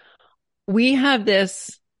MGs, we have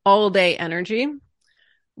this all day energy.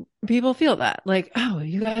 People feel that like, oh,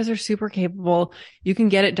 you guys are super capable. You can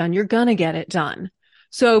get it done. You're going to get it done.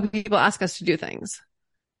 So people ask us to do things.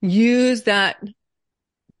 Use that.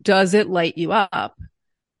 Does it light you up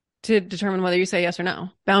to determine whether you say yes or no?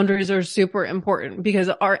 Boundaries are super important because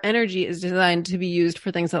our energy is designed to be used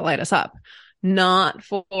for things that light us up, not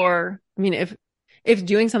for, I mean, if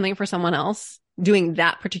doing something for someone else, doing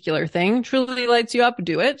that particular thing truly lights you up,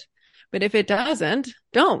 do it. But if it doesn't,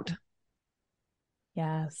 don't.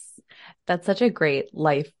 Yes. That's such a great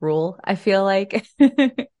life rule. I feel like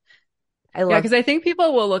I Yeah, love. because I think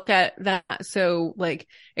people will look at that so like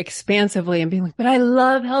expansively and be like, but I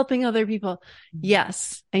love helping other people.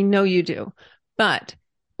 Yes, I know you do. But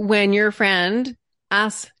when your friend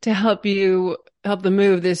asks to help them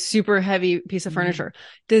move this super heavy piece of Mm-hmm. furniture,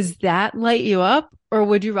 does that light you up? Or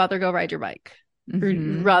would you rather go ride your bike or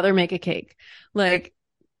rather make a cake? Like,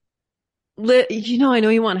 I know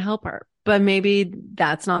you want to help her, but maybe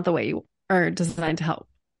that's not the way you are designed to help.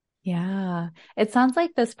 Yeah. It sounds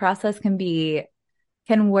like this process can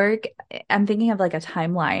work. I'm thinking of like a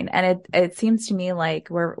timeline, and it seems to me like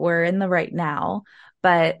we're in the right now,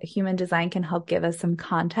 but human design can help give us some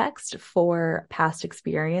context for past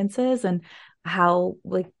experiences and how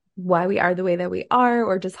like why we are the way that we are,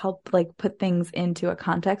 or just help like put things into a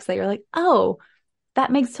context that you're like, oh,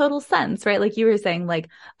 that makes total sense, right? Like you were saying, like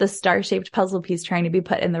the star-shaped puzzle piece trying to be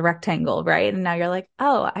put in the rectangle, right? And now you're like,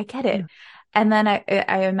 oh, I get it. And then I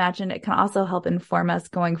imagine it can also help inform us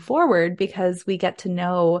going forward because we get to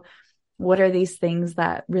know what are these things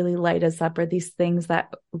that really light us up, or these things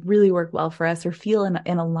that really work well for us, or feel in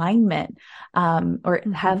alignment, or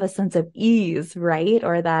have a sense of ease, right?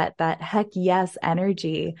 Or that heck yes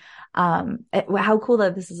energy. How cool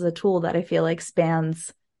that this is a tool that I feel like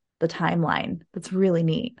spans the timeline. That's really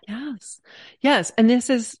neat. Yes. Yes. And this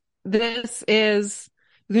is,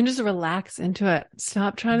 you can just relax into it.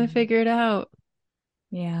 Stop trying to figure it out.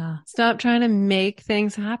 Yeah. Stop trying to make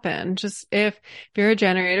things happen. Just if you're a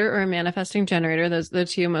generator or a manifesting generator, those are the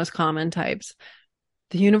two most common types.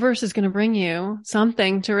 The universe is going to bring you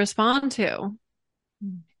something to respond to.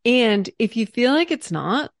 And if you feel like it's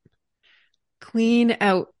not, clean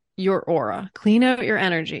out your aura, clean out your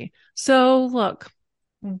energy. So look,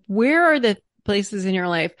 where are the places in your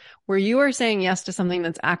life where you are saying yes to something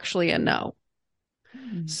that's actually a no?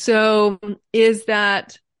 So is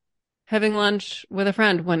that having lunch with a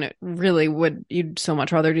friend when it really you'd so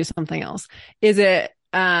much rather do something else? Is it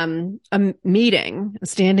a meeting, a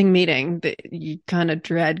standing meeting that you kind of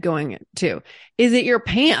dread going to? Is it your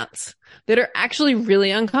pants that are actually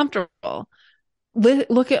really uncomfortable?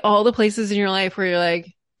 Look at all the places in your life where you're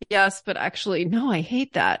like, yes, but actually, no, I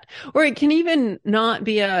hate that. Or it can even not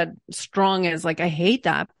be as strong as like, I hate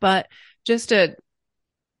that, but just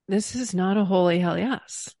this is not a holy hell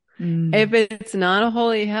yes. If it's not a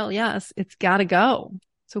holy hell yes, it's got to go.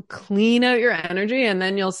 So clean out your energy and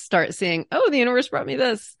then you'll start seeing, oh, the universe brought me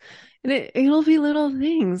this. And it'll be little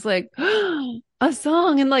things like a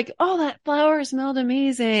song and like, oh, that flower smelled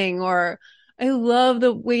amazing. Or I love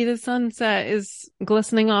the way the sunset is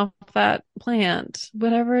glistening off that plant,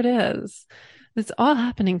 whatever it is. It's all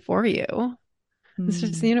happening for you. It's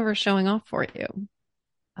just the Hmm. universe showing off for you.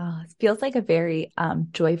 Oh, it feels like a very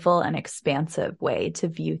joyful and expansive way to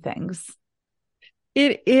view things.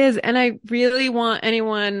 It is. And I really want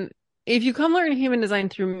anyone, if you come learn human design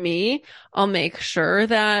through me, I'll make sure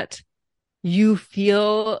that you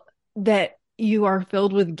feel that you are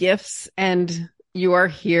filled with gifts and you are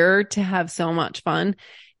here to have so much fun.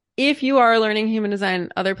 If you are learning human design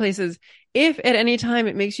other places, if at any time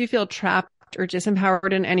it makes you feel trapped or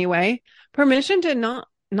disempowered in any way, permission to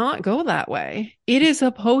not go that way. It is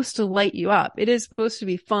supposed to light you up. It is supposed to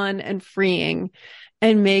be fun and freeing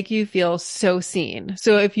and make you feel so seen.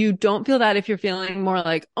 So if you don't feel that, if you're feeling more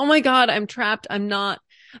like, oh my God, I'm trapped, I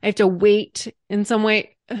have to wait in some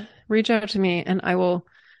way, reach out to me and I will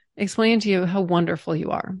explain to you how wonderful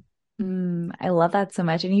you are. I love that so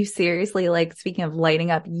much. And you seriously, like, speaking of lighting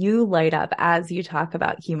up, you light up as you talk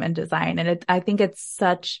about human design. And I think it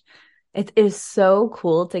is so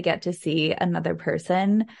cool to get to see another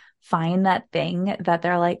person find that thing that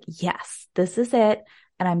they're like, yes, this is it.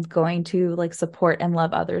 And I'm going to like support and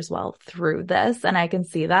love others well through this. And I can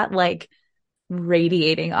see that like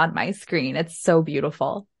radiating on my screen. It's so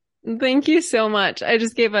beautiful. Thank you so much. I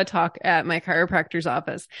just gave a talk at my chiropractor's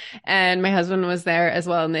office and my husband was there as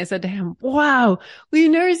well. And they said to him, wow,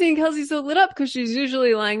 we've never seen Kelsey so lit up because she's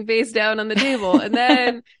usually lying face down on the table. And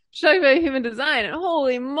then she talked about human design and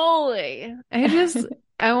holy moly,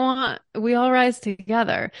 we all rise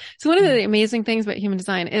together. So one of the amazing things about human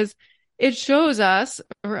design is it shows us,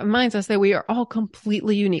 or reminds us that we are all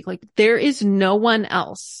completely unique. Like there is no one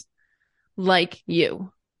else like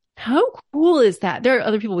you. How cool is that? There are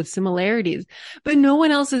other people with similarities, but no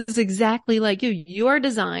one else is exactly like you. You are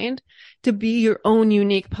designed to be your own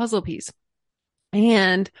unique puzzle piece.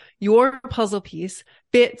 And your puzzle piece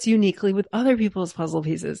fits uniquely with other people's puzzle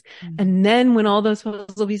pieces. And then when all those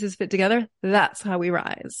puzzle pieces fit together, that's how we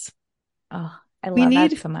rise. Oh, I We love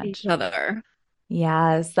that need so much. each other.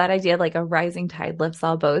 Yes, that idea like a rising tide lifts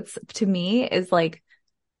all boats to me is like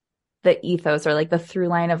the ethos or like the through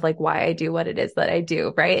line of like why I do what it is that I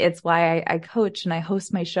do, right? It's why I coach and I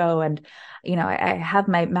host my show and, you know, I have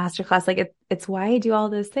my masterclass. Like it's why I do all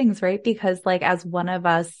those things, right? Because like as one of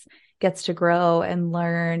us gets to grow and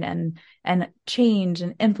learn and change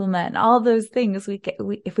and implement and all those things,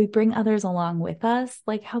 if we bring others along with us,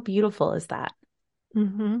 like how beautiful is that?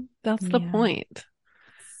 Mm-hmm. That's the point.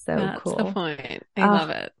 So That's cool. the point. I love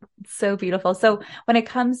it. So beautiful. So when it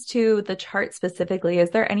comes to the chart specifically, is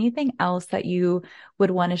there anything else that you would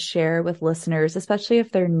want to share with listeners, especially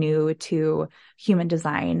if they're new to human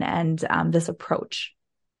design and this approach?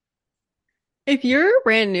 If you're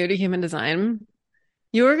brand new to human design,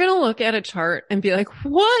 you're going to look at a chart and be like,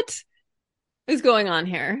 what is going on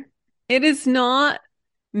here? It is not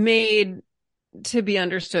made to be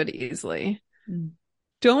understood easily.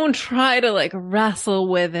 Don't try to like wrestle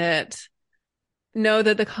with it. Know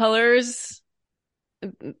that the colors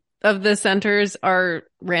of the centers are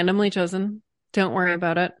randomly chosen. Don't worry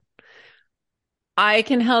about it. I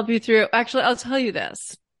can help you through. Actually, I'll tell you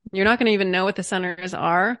this. You're not going to even know what the centers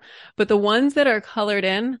are, but the ones that are colored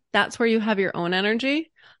in, that's where you have your own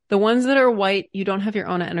energy. The ones that are white, you don't have your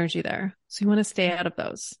own energy there. So you want to stay out of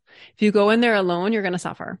those. If you go in there alone, you're going to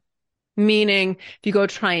suffer. Meaning if you go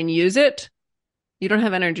try and use it, you don't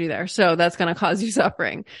have energy there. So that's going to cause you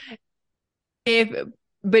suffering.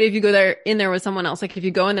 But if you go in there with someone else, like if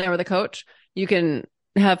you go in there with a coach, you can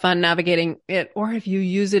have fun navigating it. Or if you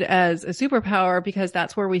use it as a superpower, because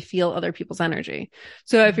that's where we feel other people's energy.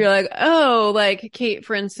 So if you're like, oh, like Kate,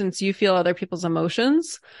 for instance, you feel other people's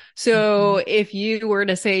emotions. So if you were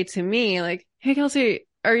to say to me like, hey, Kelsey,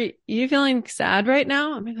 are you feeling sad right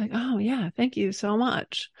now? I'm like, oh yeah, thank you so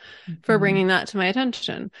much for bringing that to my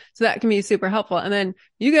attention. So that can be super helpful. And then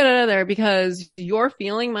you get out of there because you're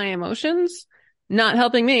feeling my emotions, not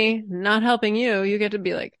helping me, not helping you. You get to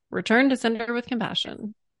be like, return to center with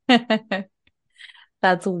compassion.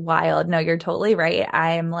 That's wild. No, you're totally right.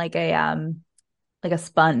 I'm like a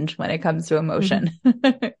sponge when it comes to emotion.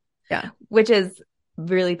 Yeah. Which is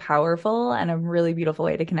really powerful and a really beautiful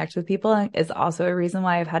way to connect with people. Is also a reason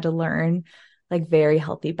why I've had to learn like very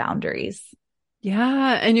healthy boundaries.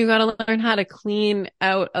 Yeah. And you got to learn how to clean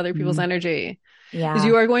out other people's energy. Yeah. Because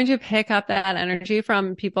you are going to pick up that energy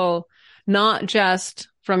from people, not just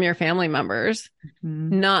from your family members,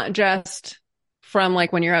 not just from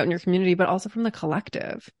like when you're out in your community, but also from the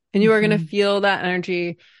collective. And you are going to feel that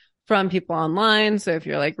energy from people online. So if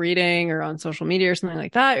you're like reading or on social media or something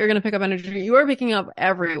like that, you're going to pick up energy. You are picking up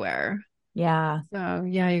everywhere. Yeah. So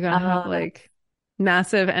yeah, you got to have like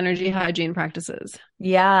massive energy hygiene practices.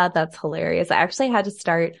 Yeah, that's hilarious. I actually had to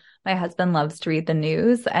start. My husband loves to read the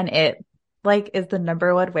news, and it like is the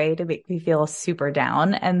number one way to make me feel super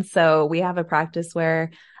down. And so we have a practice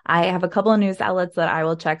where I have a couple of news outlets that I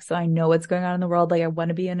will check so I know what's going on in the world. Like I want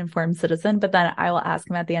to be an informed citizen, but then I will ask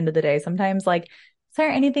him at the end of the day sometimes like, is there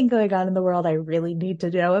anything going on in the world I really need to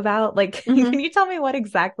know about? Like, Mm-hmm. can you tell me what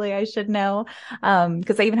exactly I should know?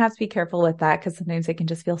 Because I even have to be careful with that because sometimes it can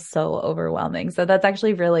just feel so overwhelming. So that's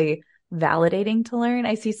actually really validating to learn.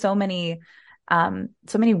 I see so many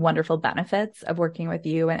wonderful benefits of working with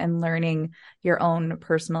you and learning your own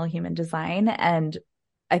personal human design. And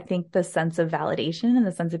I think the sense of validation and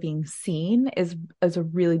the sense of being seen is a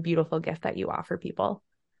really beautiful gift that you offer people.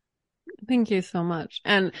 Thank you so much.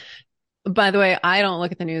 And by the way, I don't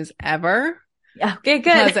look at the news ever. Yeah. Okay,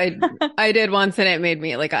 Because good. I did once and it made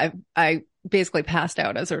me like I basically passed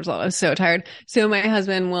out as a result. I was so tired. So my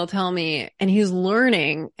husband will tell me, and he's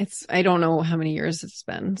learning. I don't know how many years it's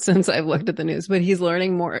been since I've looked at the news, but he's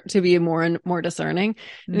learning more to be more and more discerning.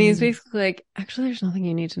 And he's basically like, actually, there's nothing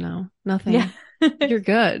you need to know. Nothing. Yeah. You're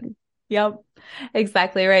good. Yep.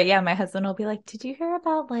 Exactly right. Yeah. My husband will be like, did you hear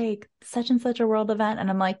about like such and such a world event? And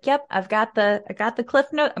I'm like, yep, I got the cliff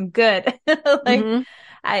note. I'm good. Like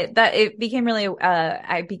Mm-hmm. it became really,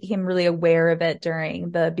 I became really aware of it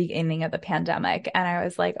during the beginning of the pandemic. And I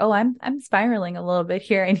was like, oh, I'm spiraling a little bit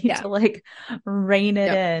here. I need Yeah. to like rein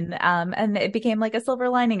it Yep. in. And it became like a silver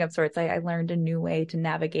lining of sorts. I learned a new way to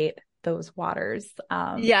navigate those waters.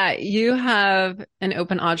 Yeah. You have an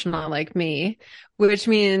open ajna like me, which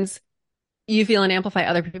means you feel and amplify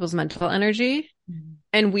other people's mental energy.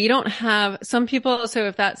 And we don't have some people. So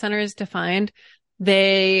if that center is defined,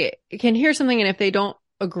 they can hear something. And if they don't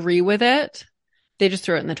agree with it, they just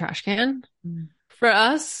throw it in the trash can. Mm. For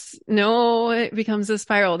us, no, it becomes a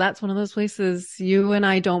spiral. That's one of those places you and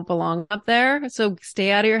I don't belong up there. So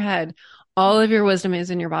stay out of your head. All of your wisdom is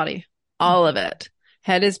in your body. All of it.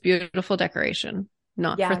 Head is beautiful decoration,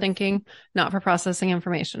 not for Yes. thinking, not for processing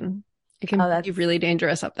information. It can Oh, be really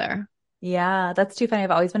dangerous up there. yeah, that's too funny.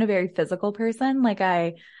 I've always been a very physical person. Like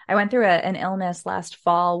I went through an illness last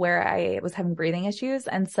fall where I was having breathing issues.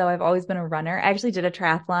 And so I've always been a runner. I actually did a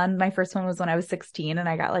triathlon. My first one was when I was 16 and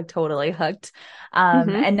I got like totally hooked. Mm-hmm.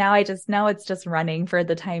 And now now it's just running for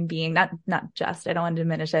the time being. Not just, I don't want to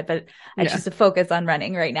diminish it, but I Yeah. choose to focus on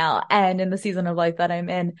running right now and in the season of life that I'm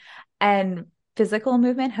in. And physical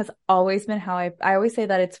movement has always been how I always say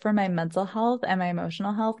that it's for my mental health and my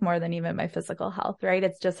emotional health more than even my physical health, right?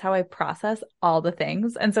 It's just how I process all the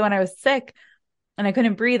things. And so when I was sick and I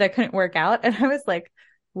couldn't breathe, I couldn't work out. And I was like,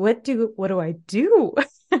 what do I do?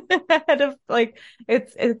 Like,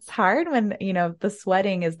 it's hard when, the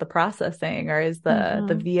sweating is the processing or is the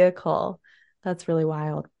Mm-hmm. vehicle. That's really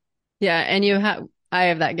wild. Yeah. And I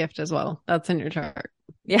have that gift as well. That's in your chart.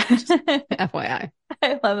 Yeah. FYI.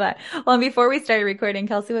 I love that. Well, and before we started recording,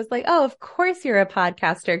 Kelsey was like, oh, of course you're a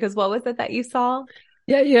podcaster. Because what was it that you saw?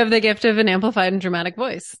 Yeah. You have the gift of an amplified and dramatic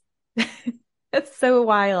voice. It's so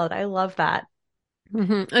wild. I love that.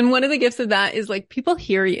 Mm-hmm. And one of the gifts of that is like people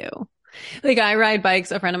hear you. Like I ride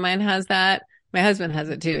bikes. A friend of mine has that. My husband has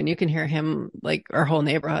it too. And you can hear him like our whole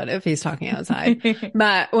neighborhood if he's talking outside.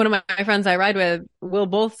 But one of my friends I ride with will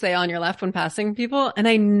both say on your left when passing people. And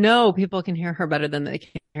I know people can hear her better than they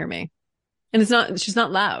can hear me. And she's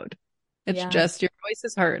not loud. It's Yeah. just your voice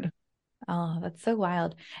is heard. Oh, that's so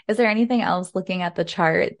wild. Is there anything else looking at the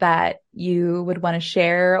chart that you would want to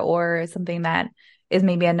share or something that is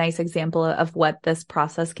maybe a nice example of what this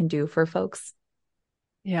process can do for folks?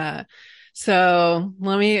 Yeah. So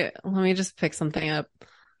let me just pick something up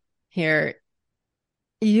here.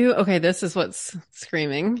 Okay, this is what's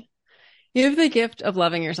screaming. You have the gift of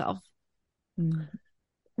loving yourself. Mm.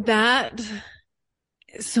 That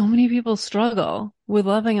so many people struggle with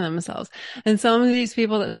loving themselves. And some of these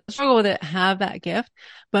people that struggle with it have that gift,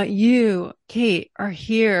 but you, Kate, are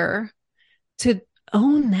here to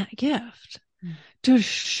own that gift, to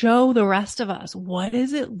show the rest of us, what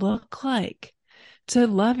does it look like to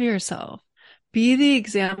love yourself? Be the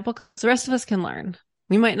example, because the rest of us can learn.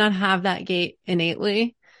 We might not have that gate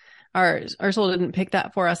innately. Our soul didn't pick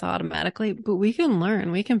that for us automatically, but we can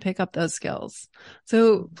learn. We can pick up those skills.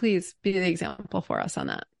 So please be the example for us on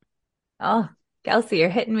that. Oh, Kelsey, you're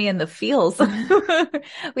hitting me in the feels.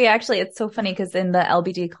 It's so funny because in the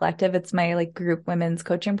LBD Collective, it's my like group women's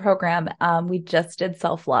coaching program. We just did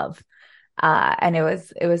self-love. And it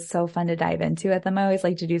was so fun to dive into it. I always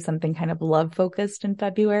like to do something kind of love focused in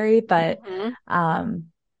February, but,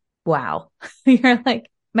 wow, you're like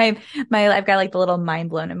I've got like the little mind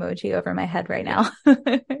blown emoji over my head right now.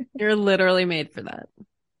 You're literally made for that.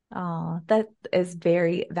 Oh, that is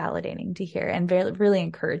very validating to hear and very, really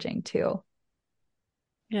encouraging too.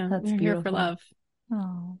 Yeah, That's we're here for beautiful. love.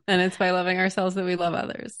 Oh. And it's by loving ourselves that we love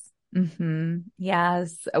others.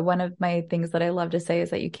 Yes. One of my things that I love to say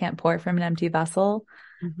is that you can't pour from an empty vessel.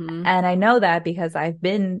 Mm-hmm. And I know that because I've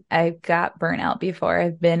got burnout before.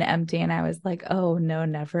 I've been empty and I was like, oh no,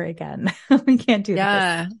 never again. We can't do this.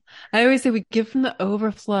 Yeah. I always say we give from the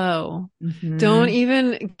overflow. Don't Hmm.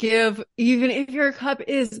 even give, even if your cup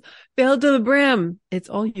is filled to the brim, it's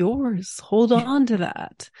all yours. Hold on to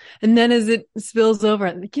that. And then as it spills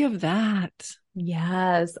over, give that.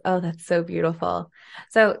 Yes. Oh, that's so beautiful.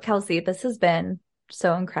 So, Kelsey, this has been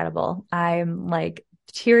so incredible. I'm like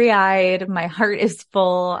teary-eyed. My heart is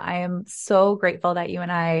full. I am so grateful that you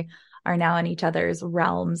and I are now in each other's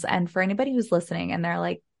realms. And for anybody who's listening and they're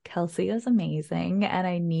like, Kelsey is amazing and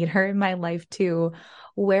I need her in my life too.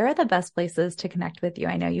 Where are the best places to connect with you?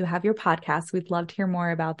 I know you have your podcast. We'd love to hear more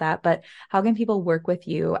about that, but how can people work with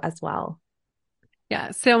you as well?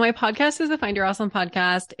 Yeah. So my podcast is the Find Your Awesome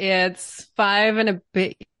podcast. It's 5 and a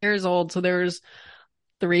bit years old. So there's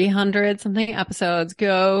 300 something episodes.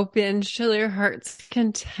 Go binge till your heart's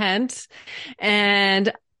content.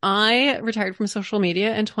 And I retired from social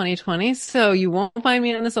media in 2020. So you won't find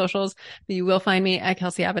me on the socials, but you will find me at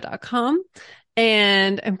kelseyabbott.com.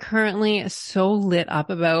 And I'm currently so lit up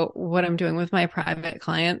about what I'm doing with my private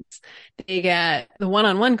clients. They get the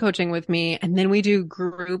one-on-one coaching with me, and then we do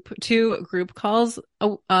two group calls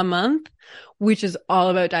a month, which is all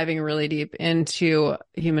about diving really deep into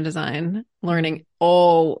human design, learning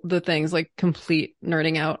all the things, like complete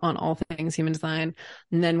nerding out on all things human design.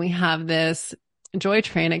 And then we have this joy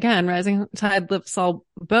train again, rising tide lifts all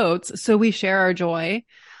boats. So we share our joy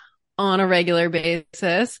on a regular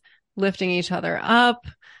basis, lifting each other up.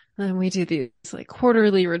 And we do these like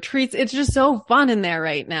quarterly retreats. It's just so fun in there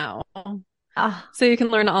right now. Ah, So you can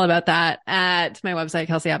learn all about that at my website,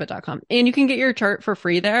 kelseyyabbott.com. And you can get your chart for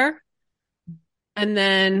free there. And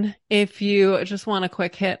then if you just want a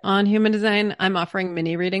quick hit on human design, I'm offering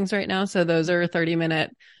mini readings right now. So those are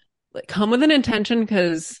 30-minute, like, come with an intention,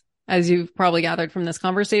 because as you've probably gathered from this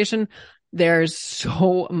conversation, there's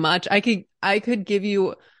so much. I could give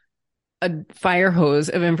you a fire hose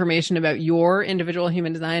of information about your individual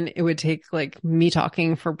human design. It would take like me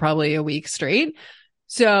talking for probably a week straight.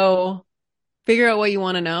 So figure out what you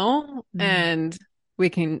want to know and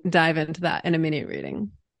we can dive into that in a mini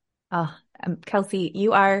reading. oh, Kelsey,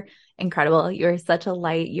 you are incredible. You're such a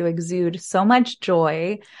light. You exude so much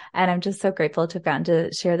joy. And I'm just so grateful to have gotten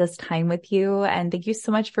to share this time with you. And thank you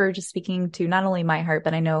so much for just speaking to not only my heart,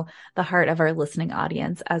 but I know the heart of our listening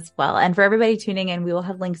audience as well. And for everybody tuning in, we will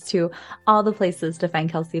have links to all the places to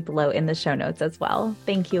find Kelsey below in the show notes as well.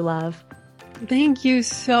 Thank you, love. Thank you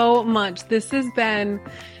so much. This has been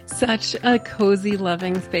such a cozy,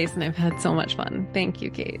 loving space, and I've had so much fun. Thank you,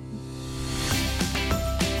 Kate.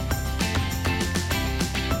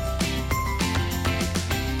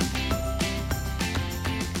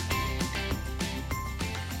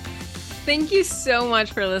 Thank you so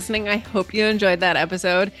much for listening. I hope you enjoyed that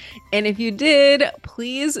episode. And if you did,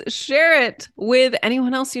 please share it with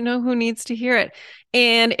anyone else you know who needs to hear it.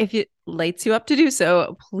 And if it lights you up to do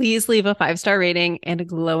so, please leave a 5-star rating and a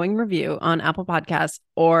glowing review on Apple Podcasts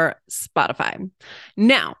or Spotify.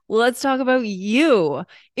 Now, let's talk about you.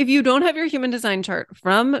 If you don't have your human design chart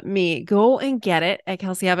from me, go and get it at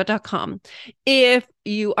kelseyyabbott.com. If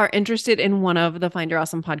you are interested in one of the Find Your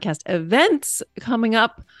Awesome podcast events coming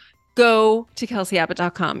up, go to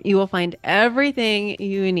kelseyyabbott.com. You will find everything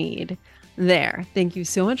you need there. Thank you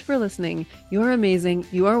so much for listening. You're amazing.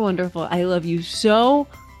 You are wonderful. I love you so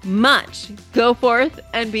much. Go forth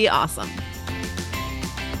and be awesome.